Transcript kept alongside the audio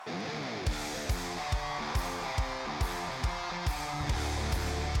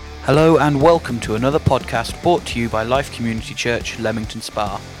Hello and welcome to another podcast brought to you by Life Community Church, Leamington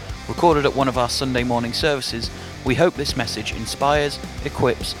Spa. Recorded at one of our Sunday morning services, we hope this message inspires,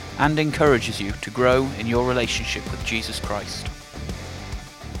 equips and encourages you to grow in your relationship with Jesus Christ.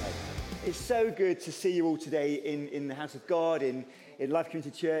 It's so good to see you all today in the house of God, in Life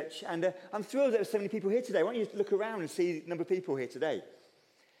Community Church. And I'm thrilled that there are so many people here today. Why don't you look around and see the number of people here today?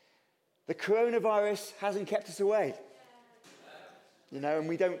 The coronavirus hasn't kept us away. You know, and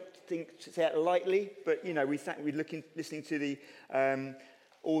we don't say that lightly, but, you know, we're listening to the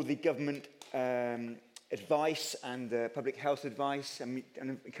all the government advice and public health advice, and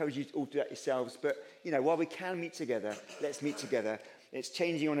I encourage you to all do that yourselves. But, you know, while we can meet together, let's meet together. It's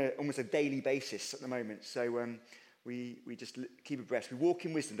changing on almost a daily basis at the moment. So we just keep abreast. We walk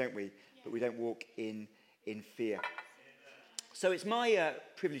in wisdom, don't we? But we don't walk in fear. So it's my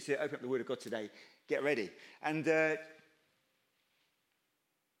privilege to open up the Word of God today. Get ready. And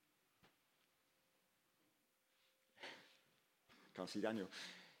can't see Daniel.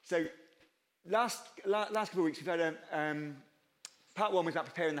 So last couple of weeks, we've had part one was about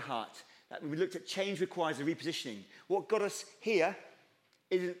preparing the heart. That we looked at change requires a repositioning. What got us here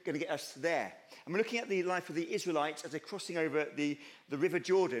isn't going to get us there. And we're looking at the life of the Israelites as they're crossing over the River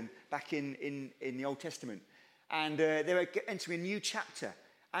Jordan back in the Old Testament. And they were entering a new chapter.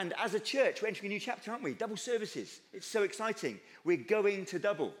 And as a church, we're entering a new chapter, aren't we? Double services. It's so exciting. We're going to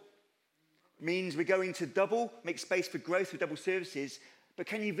double. Means we're going to double, make space for growth with double services. But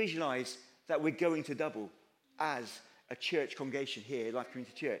can you visualize that we're going to double as a church congregation here, Life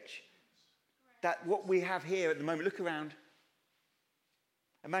Community Church? That what we have here at the moment, look around.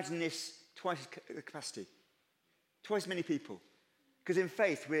 Imagine this twice the capacity, twice as many people. Because in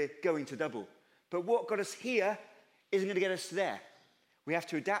faith, we're going to double. But what got us here isn't going to get us there. We have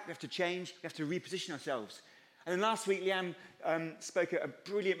to adapt, we have to change, we have to reposition ourselves. And then last week, Leanne spoke a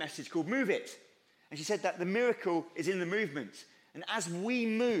brilliant message called Move It. And she said that the miracle is in the movement. And as we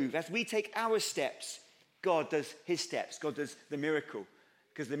move, as we take our steps, God does his steps. God does the miracle.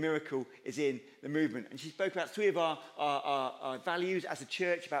 Because the miracle is in the movement. And she spoke about three of our values as a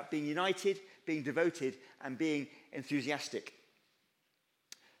church, about being united, being devoted, and being enthusiastic.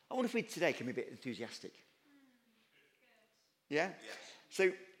 I wonder if we today can be a bit enthusiastic. Yeah? Yes.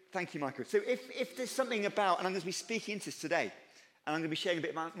 So, thank you, Michael. So if there's something about, and I'm going to be speaking into this today, and I'm going to be sharing a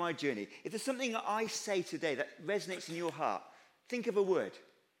bit about my journey. If there's something that I say today that resonates in your heart, think of a word.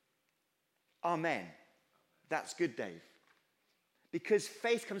 Amen. That's good, Dave. Because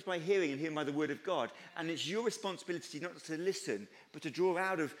faith comes by hearing and hearing by the word of God. And it's your responsibility not just to listen, but to draw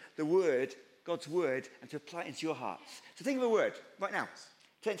out of the word, God's word, and to apply it into your hearts. So think of a word right now.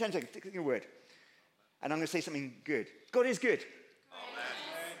 10 seconds, think of a word. And I'm going to say something good. God is good.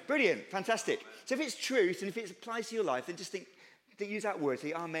 Brilliant, fantastic. So if it's truth and if it applies to your life, then just use that word,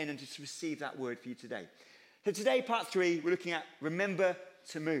 say amen, and just receive that word for you today. So today, part 3, we're looking at remember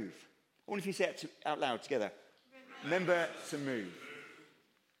to move. I wonder if you say it out loud together. Remember to move.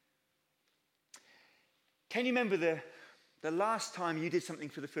 Can you remember the last time you did something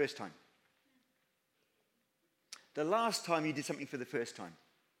for the first time? The last time you did something for the first time.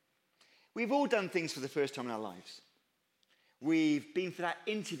 We've all done things for the first time in our lives. We've been for that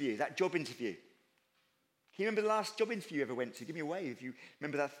interview, that job interview. Can you remember the last job interview you ever went to? Give me a wave if you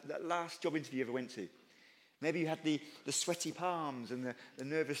remember that last job interview you ever went to. Maybe you had the sweaty palms and the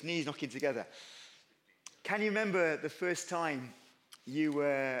nervous knees knocking together. Can you remember the first time you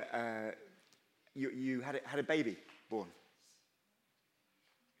were you had a baby born?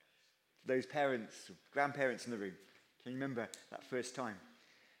 Those parents, grandparents in the room. Can you remember that first time?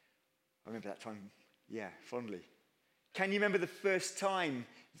 I remember that time, yeah, fondly. Can you remember the first time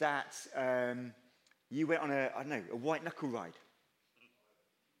that you went on a white knuckle ride?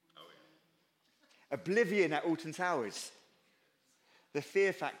 Oh, yeah. Oblivion at Alton Towers. The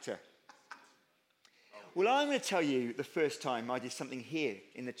fear factor. Well, I'm going to tell you the first time I did something here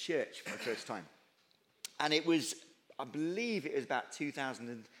in the church for the first time. And it was, I believe it was about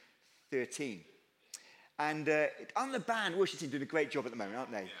 2013. And on the band, worship team doing a great job at the moment,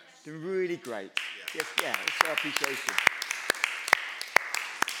 aren't they? Yes. Doing really great. Yes, yeah, it's our appreciation.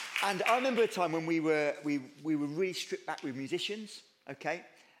 And I remember a time when we were really stripped back with musicians, okay?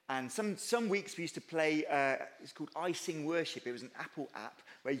 And some weeks we used to play, it's called iSing Worship. It was an Apple app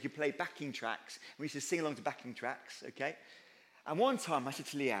where you could play backing tracks. And we used to sing along to backing tracks, okay? And one time I said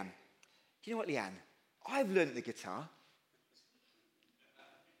to Leanne, do you know what, Leanne? I've learnt the guitar.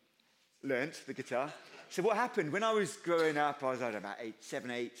 So what happened, when I was growing up, I was about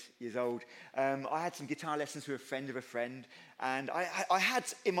 7, 8 years old, I had some guitar lessons with a friend of a friend, and I had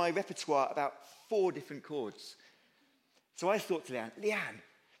in my repertoire about 4 different chords. So I thought to Leanne,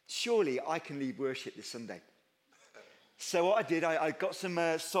 surely I can lead worship this Sunday. So what I did, I got some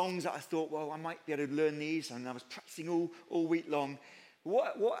songs that I thought, well, I might be able to learn these, and I was practicing all week long.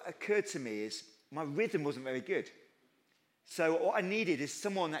 What occurred to me is my rhythm wasn't very good. So what I needed is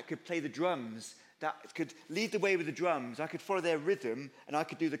someone that could play the drums, that could lead the way with the drums. I could follow their rhythm, and I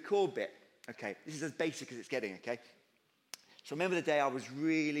could do the chord bit. Okay, this is as basic as it's getting, okay? So I remember the day I was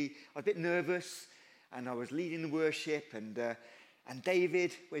a bit nervous, and I was leading the worship, and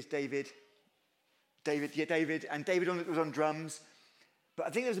David, where's David? David was on drums. But I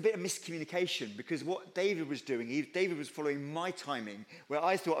think there was a bit of miscommunication, because what David was doing, David was following my timing, where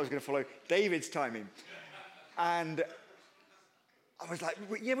I thought I was going to follow David's timing. And I was like,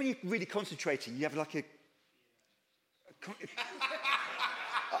 when you're really concentrating, you have like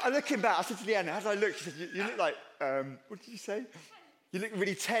I'm looking back, I said to Leanne, as I looked, she said, you look like, what did you say? You look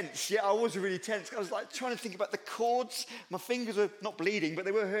really tense. Yeah, I was really tense. I was like trying to think about the chords. My fingers were not bleeding, but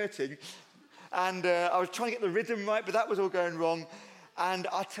they were hurting. And I was trying to get the rhythm right, but that was all going wrong. And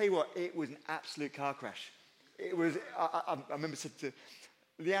I'll tell you what, it was an absolute car crash. It was, I remember said to,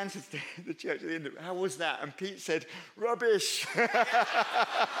 Leanne said to the church at the end of it, how was that? And Pete said, rubbish.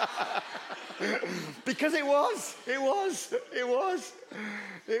 Because it was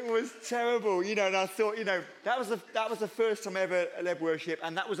terrible, and I thought, that was the first time I ever led worship,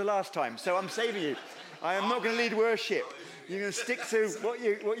 and that was the last time. So I'm saving you. I am not going to lead worship. You're going to stick to what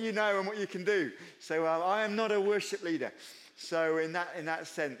you know and what you can do. So I am not a worship leader. So in that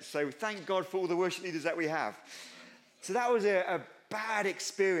sense, so thank God for all the worship leaders that we have. So that was a bad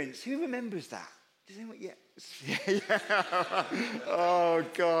experience. Who remembers that? Does anyone? Yeah. Oh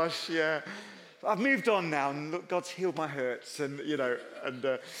gosh, yeah. I've moved on now, and look, God's healed my hurts, and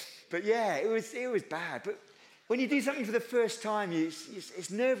but yeah, it was bad. But when you do something for the first time,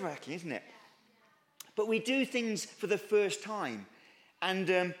 it's nerve-wracking, isn't it? But we do things for the first time,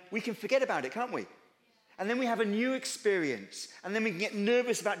 and we can forget about it, can't we? And then we have a new experience, and then we can get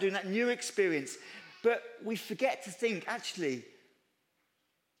nervous about doing that new experience. But we forget to think, actually,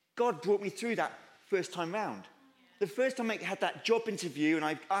 God brought me through that first time round. The first time I had that job interview, and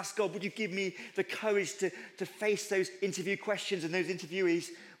I asked God, would you give me the courage to face those interview questions and those interviewees?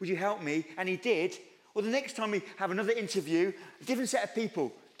 Would you help me? And he did. Well, the next time we have another interview, a different set of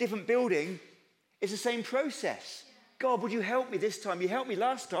people, different building, it's the same process. God, would you help me this time? You helped me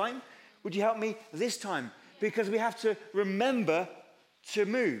last time. Would you help me this time? Because we have to remember to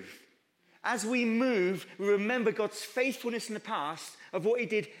move. As we move, we remember God's faithfulness in the past of what he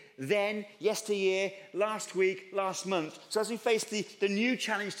did then, yesteryear, last week, last month. So as we face the new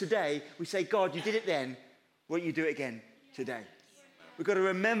challenge today, we say, God, you did it then. Won't you do it again today? We've got to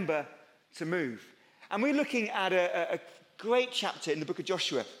remember to move. And we're looking at a great chapter in the book of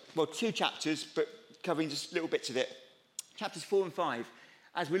Joshua. Well, 2 chapters, but covering just little bits of it. Chapters 4 and 5,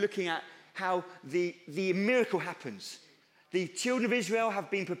 as we're looking at how the miracle happens. The children of Israel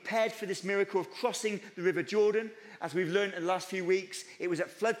have been prepared for this miracle of crossing the River Jordan. As we've learned in the last few weeks, it was at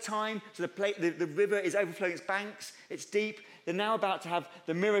flood time, so the river is overflowing its banks, it's deep. They're now about to have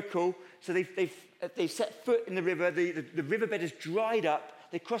the miracle, so they've set foot in the river, the riverbed has dried up,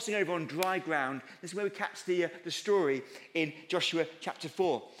 they're crossing over on dry ground. This is where we catch the story in Joshua chapter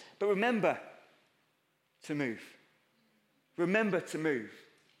 4. But remember to move. Remember to move.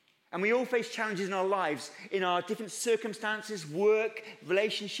 And we all face challenges in our lives, in our different circumstances, work,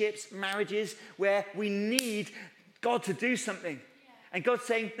 relationships, marriages, where we need God to do something. Yeah. And God's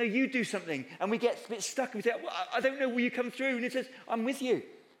saying, no, you do something. And we get a bit stuck and we say, well, I don't know, will you come through? And he says, I'm with you.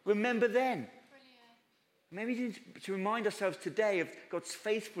 Remember then. Brilliant. Maybe we need to remind ourselves today of God's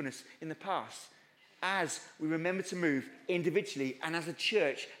faithfulness in the past as we remember to move individually and as a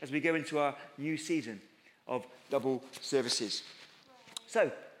church as we go into our new season of double services. So,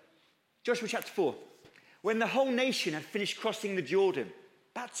 Joshua chapter 4. When the whole nation had finished crossing the Jordan,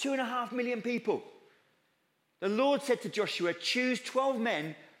 about 2.5 million people, the Lord said to Joshua, choose 12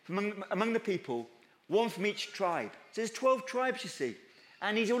 men from among the people, one from each tribe. So there's 12 tribes, you see.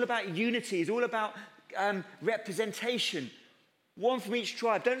 And he's all about unity. He's all about representation. One from each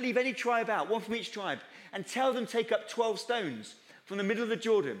tribe. Don't leave any tribe out. One from each tribe. And tell them take up 12 stones from the middle of the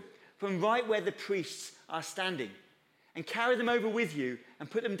Jordan, from right where the priests are standing. And carry them over with you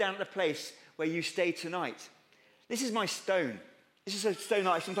and put them down at the place where you stay tonight. This is my stone. This is a stone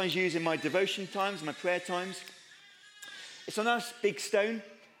that I sometimes use in my devotion times, my prayer times. It's a nice big stone.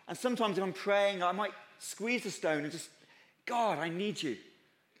 And sometimes if I'm praying, I might squeeze the stone and just, God, I need you.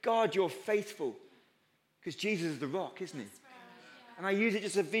 God, you're faithful. Because Jesus is the rock, isn't he? And I use it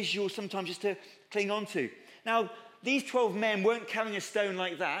just as a visual sometimes just to cling on to. Now, these 12 men weren't carrying a stone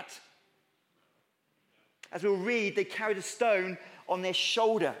like that. As we'll read, they carried a stone on their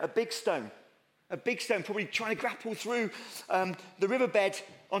shoulder, a big stone, probably trying to grapple through the riverbed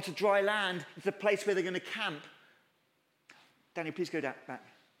onto dry land, into the place where they're going to camp. Daniel, please go back.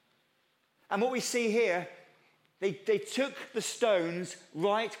 And what we see here, they took the stones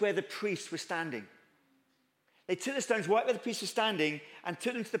right where the priests were standing. They took the stones right where the priests were standing and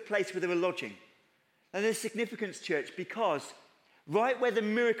took them to the place where they were lodging. And there's significance, church, because right where the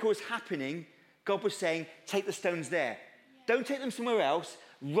miracle was happening, God was saying, take the stones there. Yeah. Don't take them somewhere else.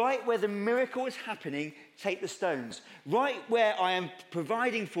 Right where the miracle is happening, take the stones. Right where I am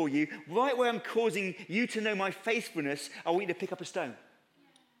providing for you, right where I'm causing you to know my faithfulness, I want you to pick up a stone.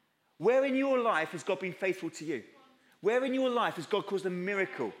 Where in your life has God been faithful to you? Where in your life has God caused a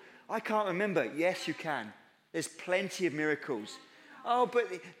miracle? I can't remember. Yes, you can. There's plenty of miracles. Oh, but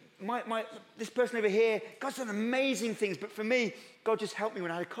this person over here, God's done amazing things, but for me, God just helped me when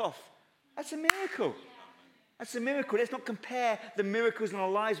I had a cough. That's a miracle. That's a miracle. Let's not compare the miracles in our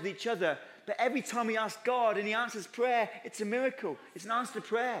lives with each other. But every time we ask God and he answers prayer, it's a miracle. It's an answer to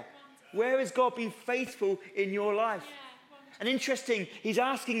prayer. Where has God been faithful in your life? And interesting, he's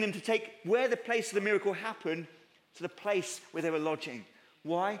asking them to take where the place of the miracle happened to the place where they were lodging.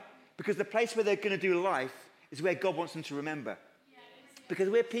 Why? Because the place where they're going to do life is where God wants them to remember. Because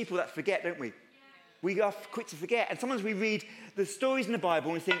we're people that forget, don't we? We are quick to forget. And sometimes we read the stories in the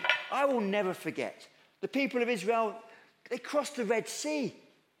Bible and we think, I will never forget. The people of Israel, they crossed the Red Sea.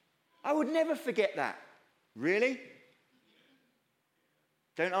 I would never forget that. Really?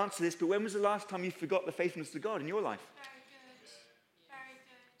 Don't answer this, but when was the last time you forgot the faithfulness of God in your life? Very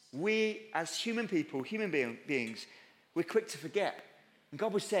good. We, as human people, human beings, we're quick to forget. And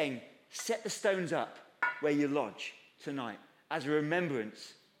God was saying, set the stones up where you lodge tonight as a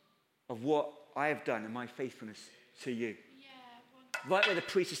remembrance of what I have done and my faithfulness to you. Right where the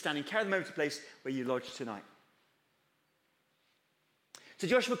priest is standing, carry them over to the place where you lodge tonight. So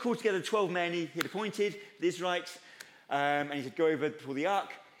Joshua called together the 12 men he had appointed, the Israelites, and he said, go over before the ark.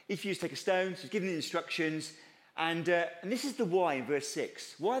 Each of you take a stone. So he's giving the instructions. And this is the why in verse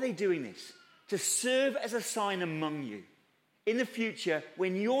 6. Why are they doing this? To serve as a sign among you. In the future,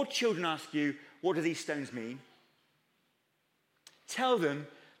 when your children ask you, what do these stones mean? Tell them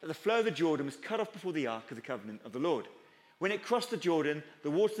that the flow of the Jordan was cut off before the ark of the covenant of the Lord. When it crossed the Jordan, the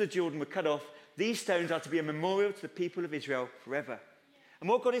waters of the Jordan were cut off. These stones are to be a memorial to the people of Israel forever. And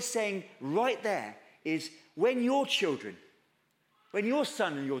what God is saying right there is when your children, when your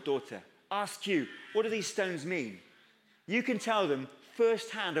son and your daughter ask you, what do these stones mean? You can tell them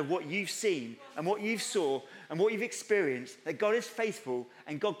firsthand of what you've seen and what you've saw and what you've experienced, that God is faithful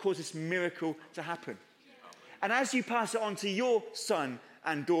and God caused this miracle to happen. And as you pass it on to your son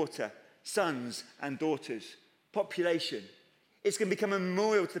and daughter, sons and daughters, population, it's going to become a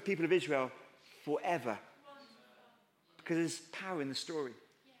memorial to the people of Israel forever. Because there's power in the story.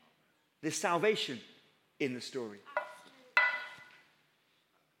 There's salvation in the story.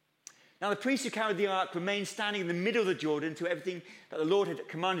 Now the priests who carried the ark remained standing in the middle of the Jordan until everything that the Lord had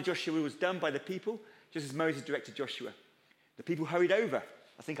commanded Joshua was done by the people, just as Moses directed Joshua. The people hurried over.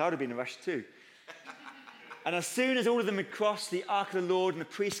 I think I would have been in a rush too. And as soon as all of them had crossed, the ark of the Lord and the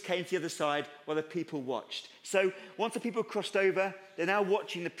priests came to the other side while the people watched. So once the people crossed over, they're now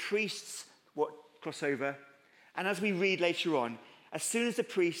watching the priests cross over. And as we read later on, as soon as the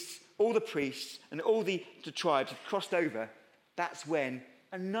priests, all the priests and all the tribes had crossed over, that's when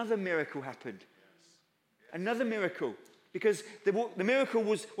another miracle happened. Another miracle. Because the miracle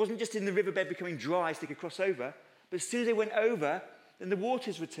wasn't just in the riverbed becoming dry so they could cross over, but as soon as they went over, then the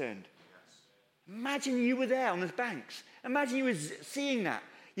waters returned. Imagine you were there on those banks. Imagine you were seeing that.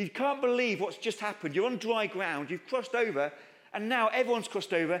 You can't believe what's just happened. You're on dry ground. You've crossed over. And now everyone's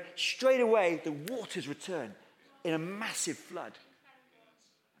crossed over. Straight away, the waters return in a massive flood.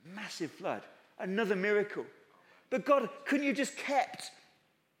 A massive flood. Another miracle. But God, couldn't you just kept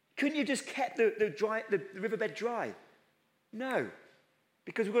the riverbed dry? No.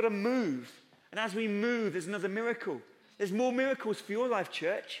 Because we've got to move. And as we move, there's another miracle. There's more miracles for your life,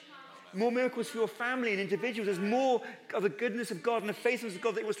 church. More miracles for your family and individuals. There's more of the goodness of God and the faithfulness of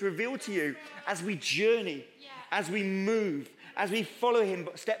God that He wants to reveal to you as we journey, as we move, as we follow Him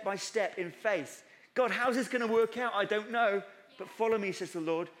step by step in faith. God, how's this going to work out? I don't know. But follow me, says the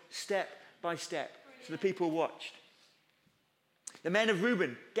Lord, step by step. So the people watched. The men of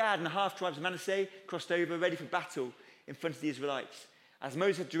Reuben, Gad, and the half-tribes of Manasseh crossed over, ready for battle in front of the Israelites. As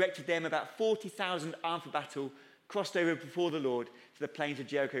Moses had directed them, about 40,000 armed for battle crossed over before the Lord to the plains of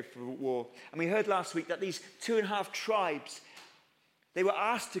Jericho for war. And we heard last week that these 2.5 tribes, they were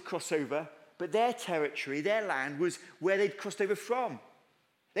asked to cross over, but their territory, their land, was where they'd crossed over from.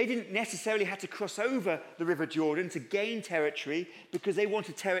 They didn't necessarily have to cross over the River Jordan to gain territory because they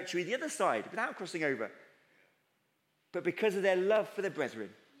wanted territory the other side without crossing over. But because of their love for their brethren,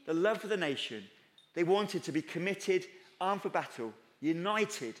 the love for the nation, they wanted to be committed, armed for battle,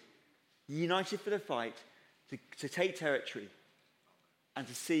 united for the fight, to take territory and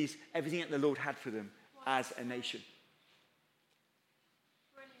to seize everything that the Lord had for them as a nation.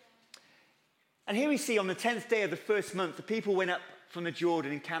 And here we see on the 10th day of the first month, the people went up from the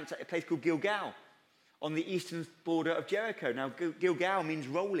Jordan and camped at a place called Gilgal on the eastern border of Jericho. Now, Gilgal means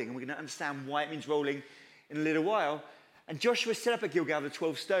rolling, and we're going to understand why it means rolling in a little while. And Joshua set up at Gilgal the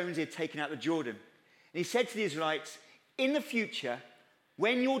 12 stones he had taken out of the Jordan. And he said to the Israelites, in the future,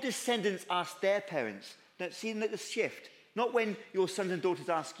 when your descendants ask their parents, don't see the shift, not when your sons and daughters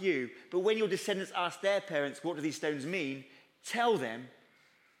ask you, but when your descendants ask their parents, what do these stones mean? Tell them,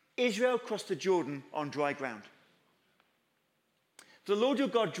 Israel crossed the Jordan on dry ground. The Lord your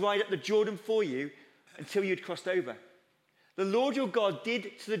God dried up the Jordan for you until you had crossed over. The Lord your God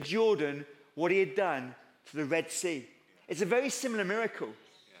did to the Jordan what he had done to the Red Sea. It's a very similar miracle.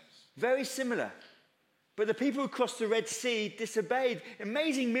 Very similar. But the people who crossed the Red Sea disobeyed.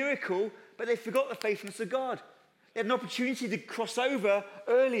 Amazing miracle, but they forgot the faithfulness of God. They had an opportunity to cross over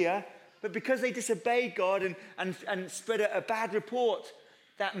earlier, but because they disobeyed God and spread a bad report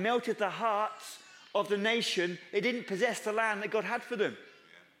that melted the hearts of the nation, they didn't possess the land that God had for them.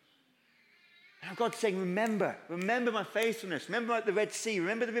 Now God's saying, remember my faithfulness. Remember the Red Sea.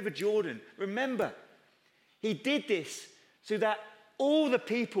 Remember the River Jordan. Remember. He did this so that all the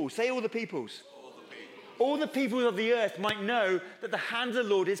people, say all the peoples, all the peoples of the earth might know that the hand of the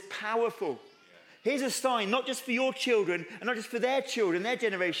Lord is powerful. Here's a sign, not just for your children and not just for their children, their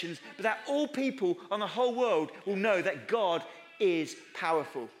generations, but that all people on the whole world will know that God is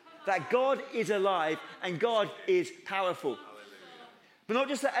powerful. That God is alive and God is powerful. But not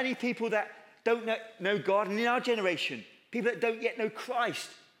just that any people that don't know God, and in our generation, people that don't yet know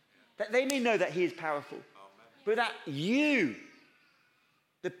Christ, that they may know that he is powerful. But that you,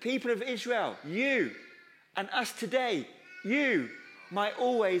 the people of Israel, you and us today, you might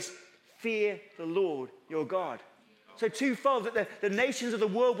always fear the Lord your God. So twofold, that the nations of the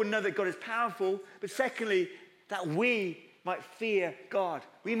world would know that God is powerful, but secondly, that we might fear God.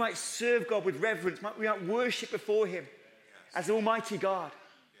 We might serve God with reverence. We might worship before him as Almighty God.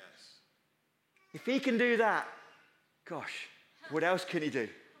 If he can do that, gosh, what else can he do?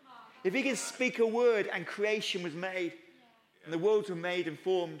 If he can speak a word and creation was made and the worlds were made and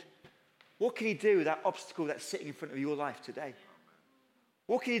formed, what can he do with that obstacle that's sitting in front of your life today?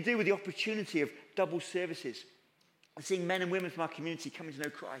 What can he do with the opportunity of double services and seeing men and women from our community coming to know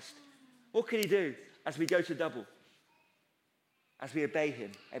Christ? What can he do as we go to double? As we obey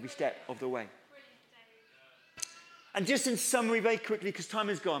him every step of the way. And just in summary, very quickly, because time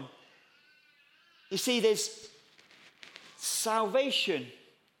is gone, you see, there's salvation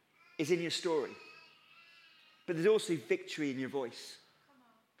is in your story, but there's also victory in your voice.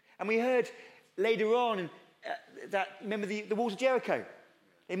 And we heard later on that, remember the walls of Jericho?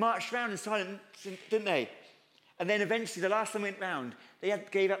 They marched around in silence, didn't they? And then eventually, the last time they went round, they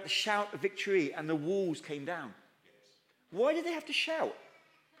gave up the shout of victory and the walls came down. Why did they have to shout?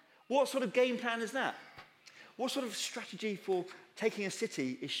 What sort of game plan is that? What sort of strategy for taking a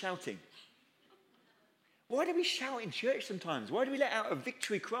city is shouting? Why do we shout in church sometimes? Why do we let out a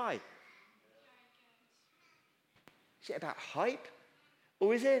victory cry? Is it about hype?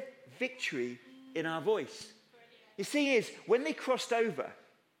 Or is there victory in our voice? The thing is, when they crossed over,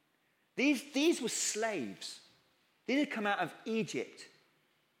 these were slaves. These had come out of Egypt.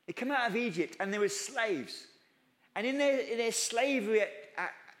 They come out of Egypt and they were slaves. And in their slavery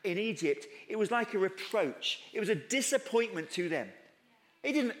in Egypt, it was like a reproach. It was a disappointment to them.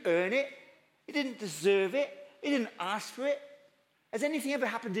 They didn't earn it. They didn't deserve it. They didn't ask for it. Has anything ever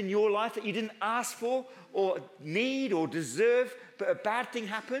happened in your life that you didn't ask for or need or deserve, but a bad thing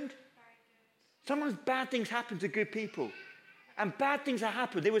happened? Sometimes bad things happen to good people. And bad things that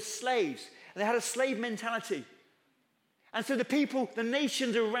happened, they were slaves. And they had a slave mentality. And so the people, the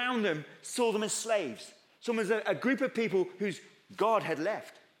nations around them, saw them as slaves. Some as a group of people whose God had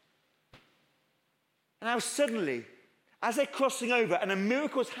left. And now suddenly, as they're crossing over and a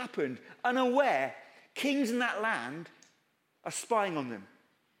miracle's happened, unaware, kings in that land are spying on them.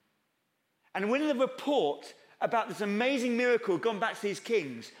 And when the report about this amazing miracle gone back to these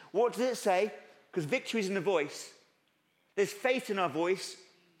kings, what does it say? Because victory is in the voice. There's faith in our voice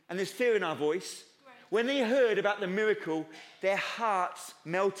and there's fear in our voice. When they heard about the miracle, their hearts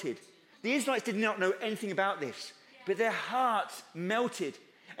melted. The Israelites did not know anything about this, but their hearts melted.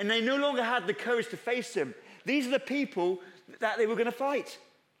 And they no longer had the courage to face them. These are the people that they were going to fight.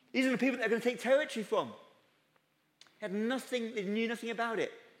 These are the people that they're going to take territory from. They knew nothing about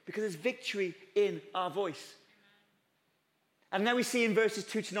it because there's victory in our voice. And now we see in verses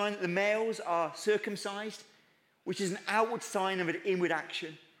 2 to 9 that the males are circumcised, which is an outward sign of an inward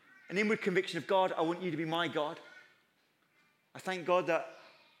action, an inward conviction of God, I want you to be my God. I thank God that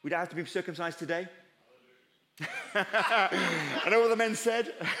we don't have to be circumcised today. I know what the men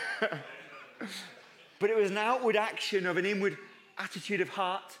said. But it was an outward action of an inward attitude of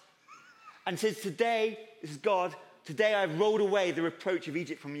heart. And says, today, this is God, today I've rolled away the reproach of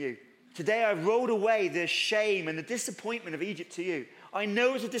Egypt from you. Today I've rolled away the shame and the disappointment of Egypt to you. I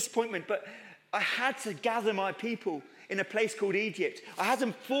know it's a disappointment, but I had to gather my people in a place called Egypt. I had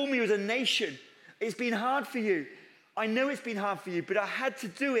to form you as a nation. It's been hard for you. I know it's been hard for you, but I had to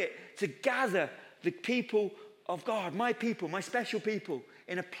do it to gather the people of God, my people, my special people,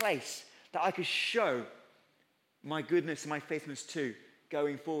 in a place that I could show my goodness and my faithfulness to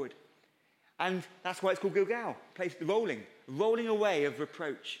going forward. And that's why it's called Gilgal, place rolling away of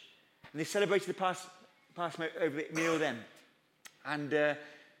reproach. And they celebrated the Passover meal then. And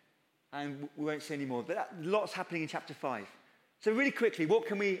we won't say any more. But lots happening in chapter 5. So really quickly, what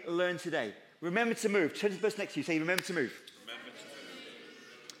can we learn today? Remember to move. Turn to the person next to you. Say, remember to move.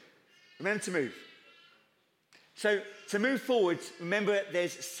 Remember to move. So to move forward, remember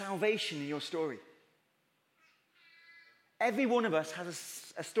there's salvation in your story. Every one of us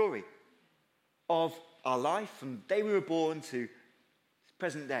has a story of our life from the day we were born to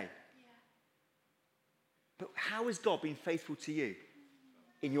present day. But how has God been faithful to you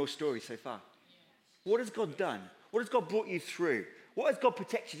in your story so far? What has God done? What has God brought you through? What has God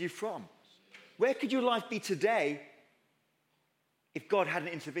protected you from? Where could your life be today if God hadn't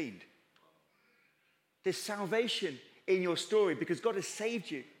intervened? There's salvation in your story because God has saved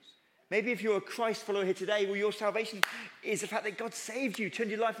you. Maybe if you're a Christ follower here today, well, your salvation is the fact that God saved you,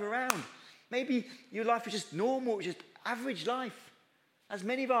 turned your life around. Maybe your life was just normal, just average life, as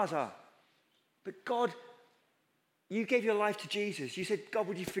many of ours are. But God, you gave your life to Jesus. You said, God,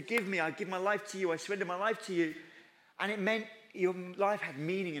 would you forgive me? I give my life to you. I surrender my life to you. And it meant your life had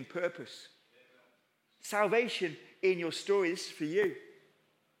meaning and purpose. Salvation in your story, this is for you.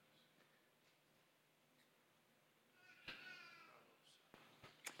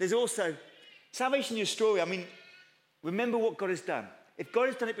 There's also salvation in your story. I mean, remember what God has done. If God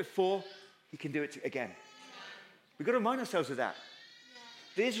has done it before, he can do it again. We've got to remind ourselves of that.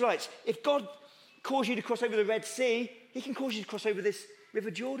 The Israelites, if God calls you to cross over the Red Sea, he can cause you to cross over this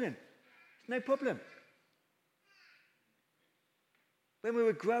River Jordan. No problem. When we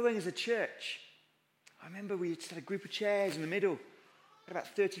were growing as a church, I remember we just had a group of chairs in the middle. Had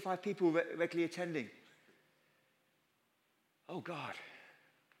about 35 people regularly attending. Oh God,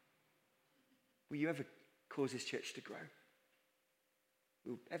 will you ever cause this church to grow?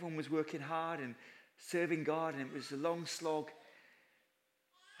 Everyone was working hard and serving God, and it was a long slog.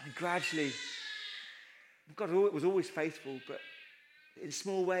 And gradually, God was always faithful, but in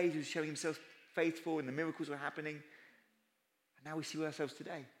small ways, he was showing himself faithful, and the miracles were happening. And now we see ourselves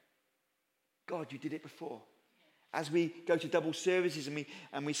today. God, you did it before. As we go to double services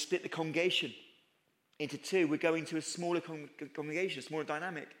and we split the congregation into two, we're going to a smaller congregation, a smaller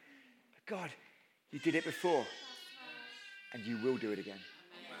dynamic. But God, you did it before, and you will do it again.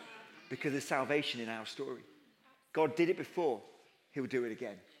 Because there's salvation in our story. God did it before, he'll do it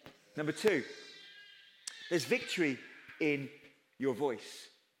again. Number 2, there's victory in your voice.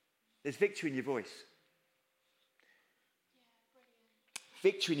 There's victory in your voice.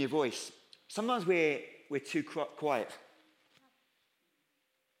 Victory in your voice. Sometimes we're too quiet.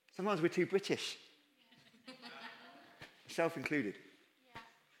 Sometimes we're too British. Self included.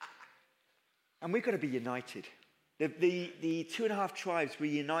 And we've got to be united. The 2.5 tribes were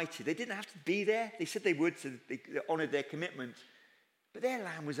united. They didn't have to be there. They said they would, so they honoured their commitment. But their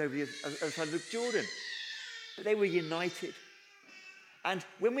land was over the other side of the Jordan. But they were united. And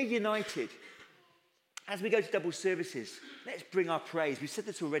when we're united, as we go to double services, let's bring our praise. We've said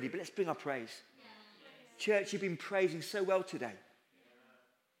this already, but let's bring our praise. Church, you've been praising so well today.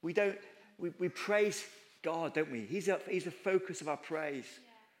 We praise God, don't we? He's the focus of our praise.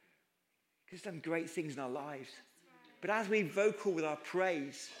 He's done great things in our lives. But as we vocal with our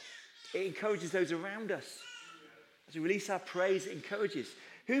praise, it encourages those around us. As we release our praise, it encourages.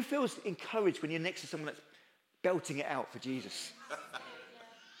 Who feels encouraged when you're next to someone that's belting it out for Jesus?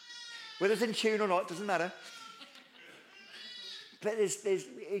 Whether it's in tune or not, doesn't matter. But it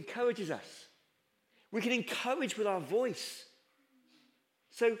encourages us. We can encourage with our voice.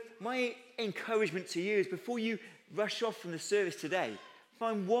 So my encouragement to you is before you rush off from the service today,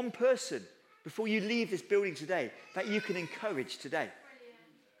 find one person before you leave this building today that you can encourage today.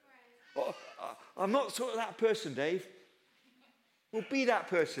 Oh, I'm not sort of that person, Dave. Well, be that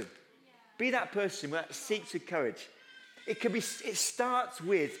person. Be that person that seeks with courage. It starts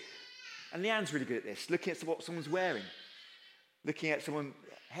with, and Leanne's really good at this, looking at what someone's wearing, looking at someone's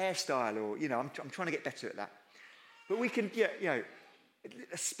hairstyle, or, I'm trying to get better at that. But we can,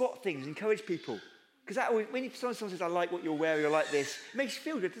 spot things, encourage people. Because when someone says, I like what you're wearing, I like this, it makes you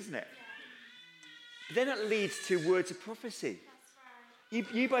feel good, doesn't it? But then it leads to words of prophecy.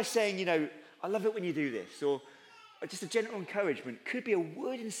 You by saying, I love it when you do this, or just a gentle encouragement, could be a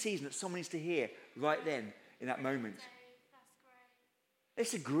word in season that someone needs to hear right then, in that moment.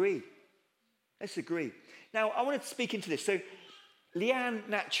 Let's agree. Now, I want to speak into this. So, Leanne,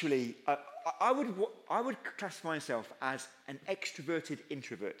 naturally, I would classify myself as an extroverted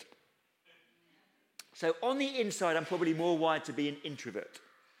introvert. So, on the inside, I'm probably more wired to be an introvert.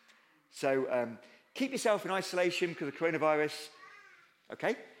 So, keep yourself in isolation because of coronavirus.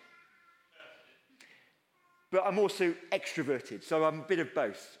 Okay? But I'm also extroverted, so I'm a bit of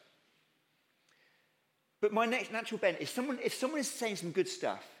both. But my natural bent is if someone is saying some good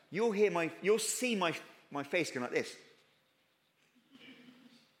stuff, you'll see my face going like this.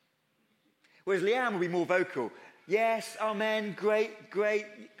 Whereas Leanne will be more vocal. Yes, amen, great.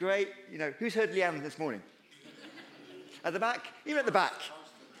 Who's heard Leanne this morning? At the back? Even at the back.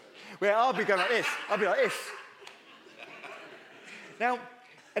 Where I'll be going like this. I'll be like this. Now,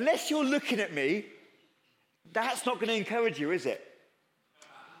 unless you're looking at me, that's not going to encourage you, is it?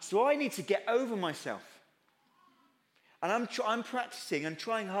 So I need to get over myself. And I'm practicing and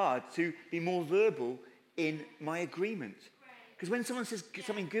trying hard to be more verbal in my agreement. Because when someone says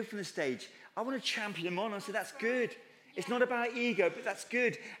something good from the stage, I want to champion them on. I say, that's good. It's not about ego, but that's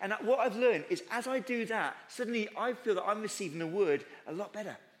good. And what I've learned is as I do that, suddenly I feel that I'm receiving the word a lot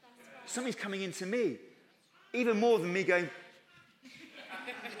better. Something's coming into me. Even more than me going...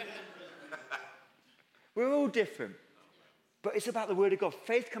 We're all different. But it's about the word of God.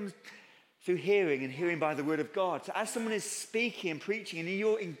 Faith comes through hearing and hearing by the word of God. So as someone is speaking and preaching and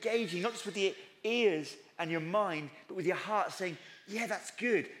you're engaging, not just with your ears and your mind, but with your heart saying, yeah, that's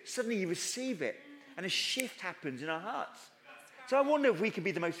good. Suddenly you receive it and a shift happens in our hearts. So I wonder if we can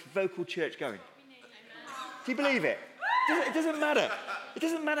be the most vocal church going. Do you believe it? It doesn't matter. It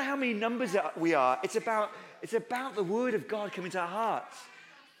doesn't matter how many numbers we are. It's about the word of God coming to our hearts.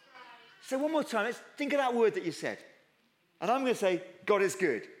 So one more time, let's think of that word that you said. And I'm going to say, God is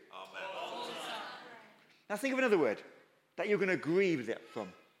good. Amen. Now think of another word that you're going to agree with it from.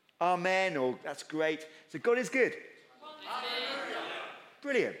 Amen, or that's great. So God is good.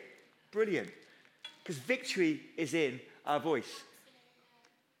 Brilliant. Because victory is in our voice.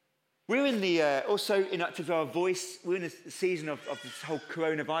 We're in the, also in active our voice, we're in the season of this whole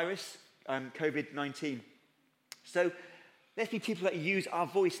coronavirus, COVID-19. So let's be people that use our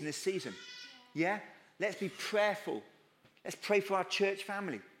voice in this season. Yeah? Let's be prayerful. Let's pray for our church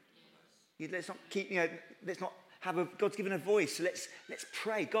family. Let's not let's not have God's given a voice. So let's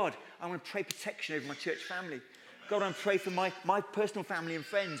pray. God, I want to pray protection over my church family. God, I want to pray for my personal family and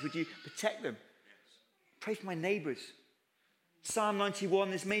friends. Would you protect them? Pray for my neighbours. Psalm 91,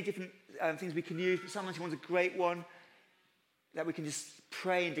 there's many different things we can use, but Psalm 91 is a great one that we can just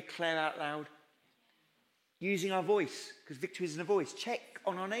pray and declare out loud. Using our voice, because victory is in a voice. Check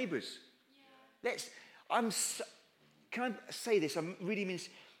on our neighbours. Yeah. Can I say this?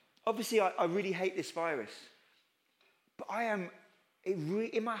 Obviously, I really hate this virus. But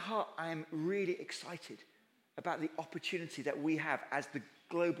in my heart, I am really excited about the opportunity that we have as the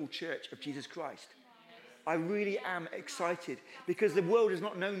global church of Jesus Christ. I really am excited because the world has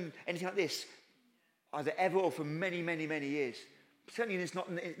not known anything like this either ever or for many, many, many years. Certainly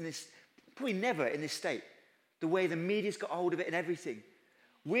in this, probably never in this state. The way the media's got hold of it and everything.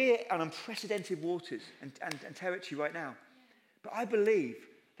 We're on unprecedented waters and territory right now. But I believe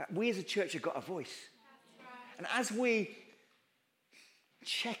that we as a church have got a voice. And as we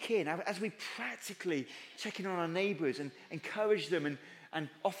check in, as we practically check in on our neighbours and encourage them and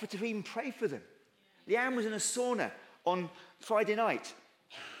offer to even pray for them. Leanne was in a sauna on Friday night.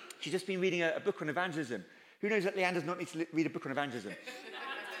 She's just been reading a book on evangelism. Who knows that Leanne does not need to read a book on evangelism?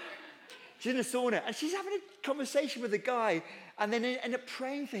 She's in a sauna and she's having a conversation with a guy and then ended up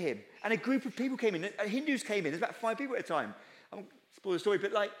praying for him. And a group of people came in. Hindus came in. There's about 5 people at a time. I won't spoil the story,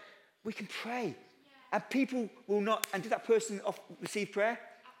 but we can pray. Yeah. And people will not... And did that person receive prayer?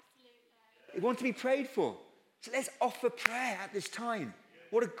 Absolutely. They want to be prayed for. So let's offer prayer at this time.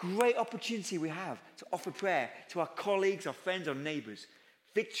 What a great opportunity we have to offer prayer to our colleagues, our friends, our neighbours.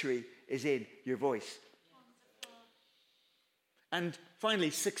 Victory is in your voice. And finally,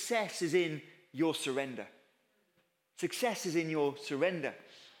 success is in your surrender. Success is in your surrender.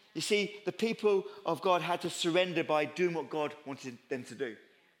 You see, the people of God had to surrender by doing what God wanted them to do.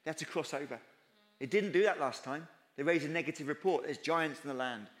 They had to cross over. They didn't do that last time. They raised a negative report. There's giants in the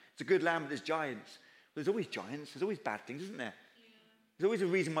land. It's a good land, but there's giants. Well, there's always giants. There's always bad things, isn't there? There's always a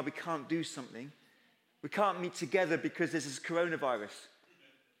reason why we can't do something. We can't meet together because there's this coronavirus.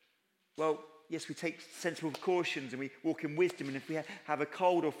 Well, yes, we take sensible precautions and we walk in wisdom. And if we have a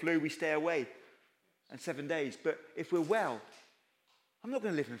cold or flu, we stay away. And 7 days. But if we're well, I'm not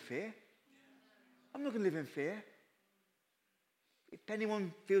going to live in fear. I'm not going to live in fear. If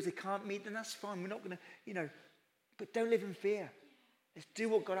anyone feels they can't meet, then that's fine. We're not going to, but don't live in fear. Let's do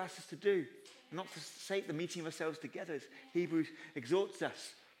what God asks us to do. And not forsake the meeting of ourselves together, as Hebrews exhorts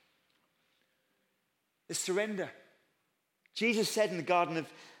us. Let's surrender. Jesus said in the Garden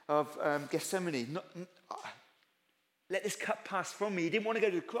of Gethsemane, let this cup pass from me. He didn't want to go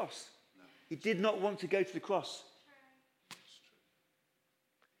to the cross. He did not want to go to the cross.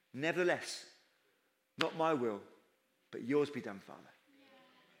 Nevertheless, not my will, but yours be done, Father.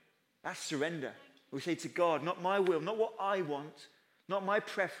 That's surrender. We say to God, not my will, not what I want, not my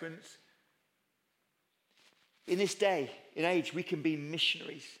preference. In this day, in age, we can be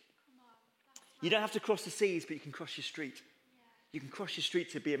missionaries. You don't have to cross the seas, but you can cross your street. You can cross your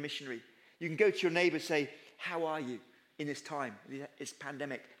street to be a missionary. You can go to your neighbour and say, how are you in this time, this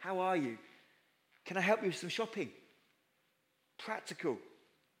pandemic? How are you? Can I help you with some shopping? Practical.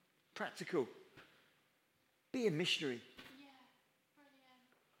 Be a missionary.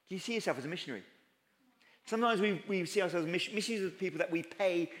 Do you see yourself as a missionary? Sometimes we see ourselves as missionaries as people that we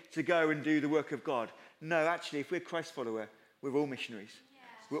pay to go and do the work of God. No, actually, if we're Christ follower, we're all missionaries.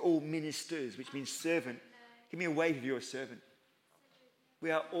 We're all ministers, which means servant. Give me a wave if you're a servant. We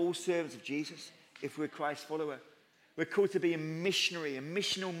are all servants of Jesus if we're Christ follower. We're called to be a missionary, a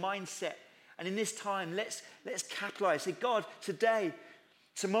missional mindset. And in this time, let's capitalize. Say, God, today,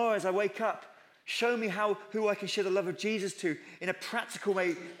 tomorrow as I wake up, show me who I can share the love of Jesus to in a practical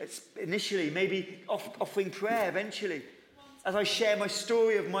way initially, maybe offering prayer eventually. As I share my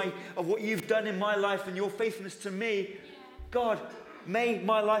story of what you've done in my life and your faithfulness to me, God, may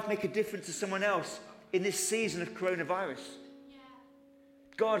my life make a difference to someone else in this season of coronavirus.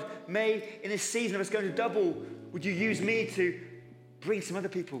 God, may in this season of us going to double, would you use me to bring some other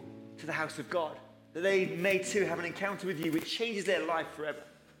people to the house of God, that they may too have an encounter with you which changes their life forever.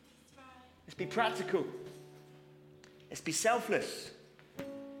 Let's be practical. Let's be selfless.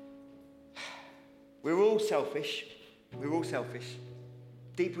 We're all selfish.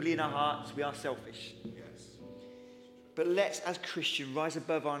 Deeply in our hearts, we are selfish. Yes. But let's, as Christians, rise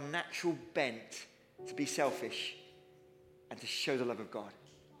above our natural bent to be selfish and to show the love of God.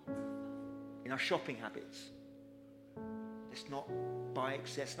 In our shopping habits, let's not buy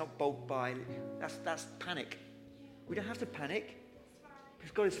excess, not bulk buy. That's panic. We don't have to panic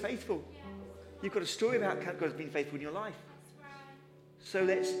because God is faithful. You've got a story about how God's been faithful in your life. So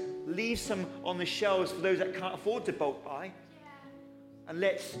let's leave some on the shelves for those that can't afford to bulk buy. And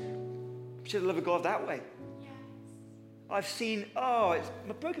let's show the love of God that way. I've seen, it's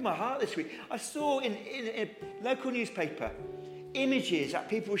broken my heart this week. I saw in a local newspaper images that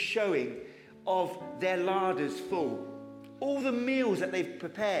people were showing of their larders full. All the meals that they've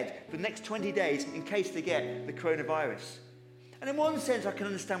prepared for the next 20 days in case they get the coronavirus. And in one sense, I can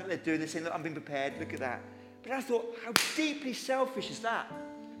understand what they're doing. They're saying, look, I'm being prepared, look at that. But I thought, how deeply selfish is that?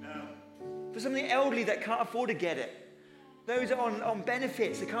 No. For some of the elderly that can't afford to get it. Those that are on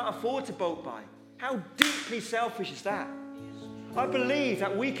benefits, they can't afford to bulk buy. How deeply selfish is that? I believe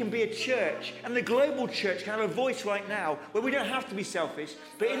that we can be a church, and the global church can have a voice right now where we don't have to be selfish,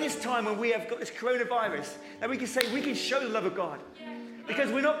 but in this time when we have got this coronavirus, that we can say we can show the love of God.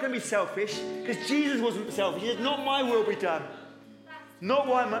 Because we're not going to be selfish, because Jesus wasn't selfish. He said, not my will be done. Not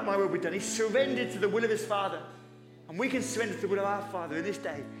my will be done. He surrendered to the will of his Father. And we can surrender to the will of our Father in this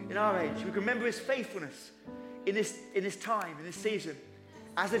day, in our age. We can remember his faithfulness in this time, in this season,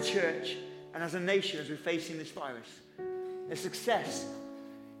 as a church and as a nation as we're facing this virus. There's success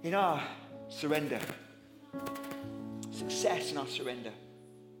in our surrender. Success in our surrender.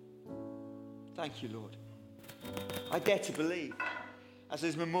 Thank you, Lord. I dare to believe as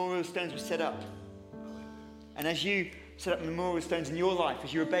those memorial stones were set up, and as you set up memorial stones in your life,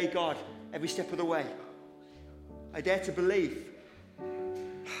 as you obey God every step of the way, I dare to believe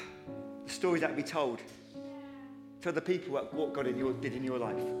the story that will be told to other people what God did in your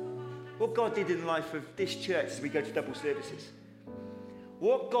life. What God did in the life of this church as we go to double services.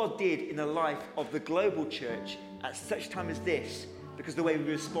 What God did in the life of the global church at such time as this, because of the way we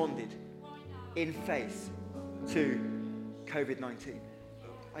responded in faith to COVID-19.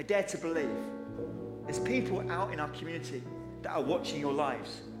 I dare to believe there's people out in our community that are watching your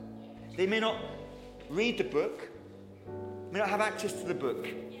lives They may not read the book, may not have access to the book,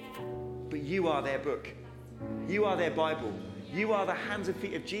 but you are their book. You are their Bible. You are the hands and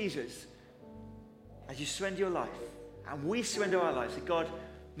feet of Jesus. As you surrender your life, and we surrender our lives to God,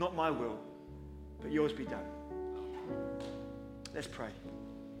 not my will, but yours be done. Let's pray.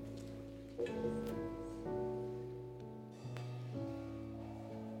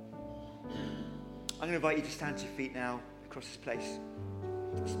 I'm going to invite you to stand to your feet now across this place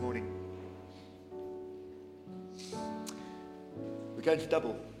this morning. We're going to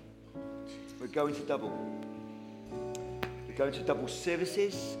double. We're going to double. We're going to double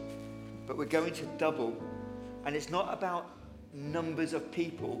services, but we're going to double. And it's not about numbers of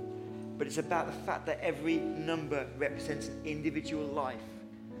people, but it's about the fact that every number represents an individual life.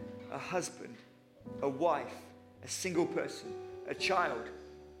 A husband, a wife, a single person, a child,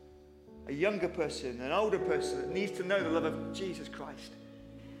 a younger person, an older person that needs to know the love of Jesus Christ.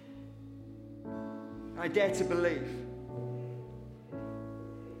 I dare to believe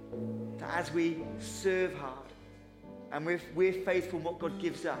that as we serve hard and we're faithful in what God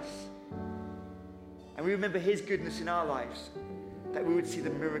gives us, and we remember His goodness in our lives, that we would see the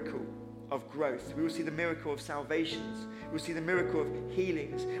miracle of growth. We will see the miracle of salvations. We'll see the miracle of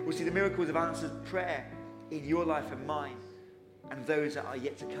healings. We'll see the miracles of answered prayer in your life and mine, and those that are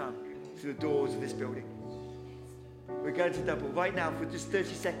yet to come through the doors of this building. We're going to double right now for just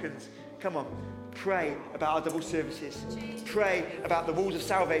 30 seconds. Come on, pray about our double services. Pray about the walls of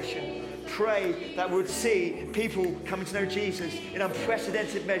salvation. Pray that we would see people coming to know Jesus in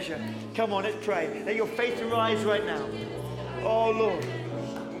unprecedented measure. Come on, let's pray. Let your faith arise right now. Oh Lord,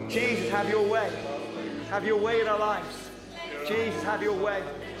 Jesus, have your way. Have your way in our lives. Jesus, have your way.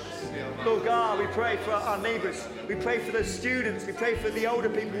 Lord God, we pray for our neighbours. We pray for the students. We pray for the older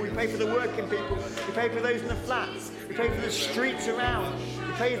people. We pray for the working people. We pray for those in the flats. We pray for the streets around.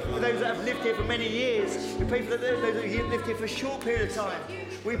 We pray for those that have lived here for many years. We pray for those that have lived here for a short period of time.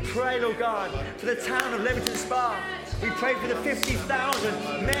 We pray, Lord God, for the town of Leamington Spa. We pray for the 50,000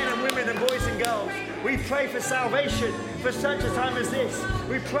 men and women and boys and girls. We pray for salvation for such a time as this.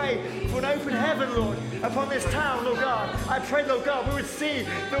 We pray for an open heaven, Lord, upon this town, Lord God. I pray, Lord God, we would see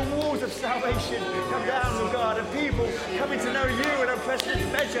the walls of salvation come down, Lord God, and people coming to know you in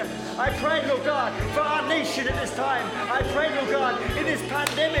unprecedented measure. I pray, Lord God, for our nation at this time. I pray, Lord God, in this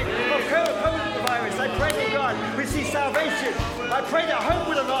pandemic of coronavirus. I pray, Lord God, we see salvation. I pray that hope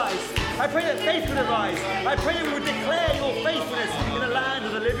will arise. I pray that faith will arise. I pray that we would declare your faithfulness in the land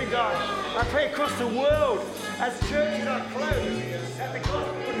of the living God. I pray across the world, as churches are closed, that the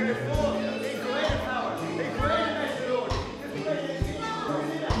gospel will go forth in greater power, in greater measure, Lord.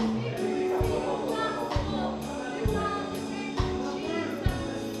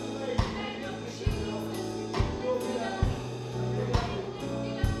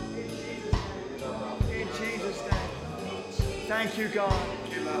 In Jesus' name. Thank you, God.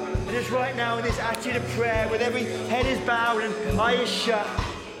 And just right now in this attitude of prayer, with every head is bowed and eye is shut,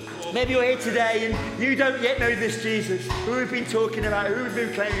 maybe you're here today and you don't yet know this Jesus, who we've been talking about, who we've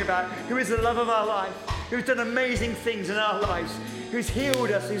been claiming about, who is the love of our life, who's done amazing things in our lives, who's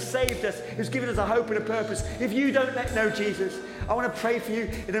healed us, who's saved us, who's given us a hope and a purpose. If you don't know Jesus, I want to pray for you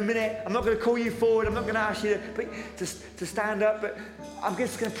in a minute. I'm not going to call you forward. I'm not going to ask you to stand up, but I'm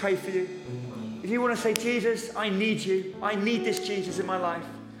just going to pray for you. If you want to say, Jesus, I need you. I need this Jesus in my life.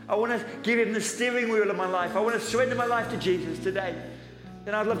 I want to give him the steering wheel of my life. I want to surrender my life to Jesus today.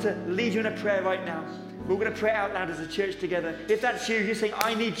 Then I'd love to lead you in a prayer right now. We're going to pray out loud as a church together. If that's you, you're saying,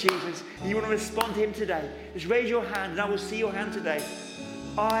 I need Jesus, and you want to respond to him today, just raise your hand and I will see your hand today.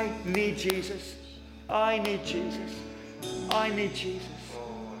 I need Jesus. I need Jesus. I need Jesus.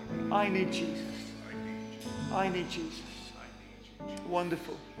 I need Jesus. I need Jesus.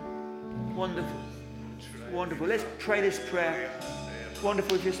 Wonderful. Wonderful. Wonderful. Let's pray this prayer.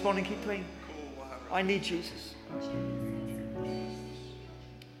 Wonderful. If you're responding, keep praying. I need Jesus.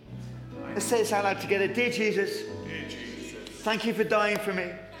 Let's say this out loud together. Dear Jesus, thank you for dying for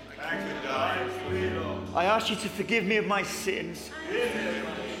me. I ask you to forgive me of my sins.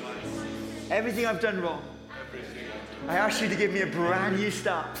 Everything I've done wrong. I ask you to give me a brand new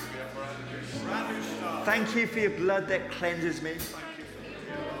start. Thank you for your blood that cleanses me.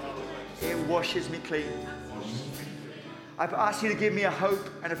 It washes me clean. I ask you to give me a hope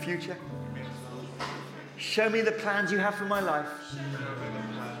and a future. Show me the plans you have for my life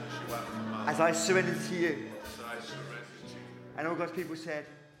as I surrender to you. And all God's people said,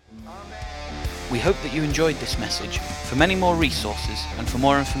 Amen. We hope that you enjoyed this message. For many more resources and for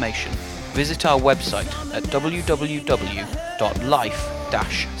more information, visit our website at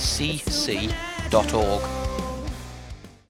www.life-cc.org.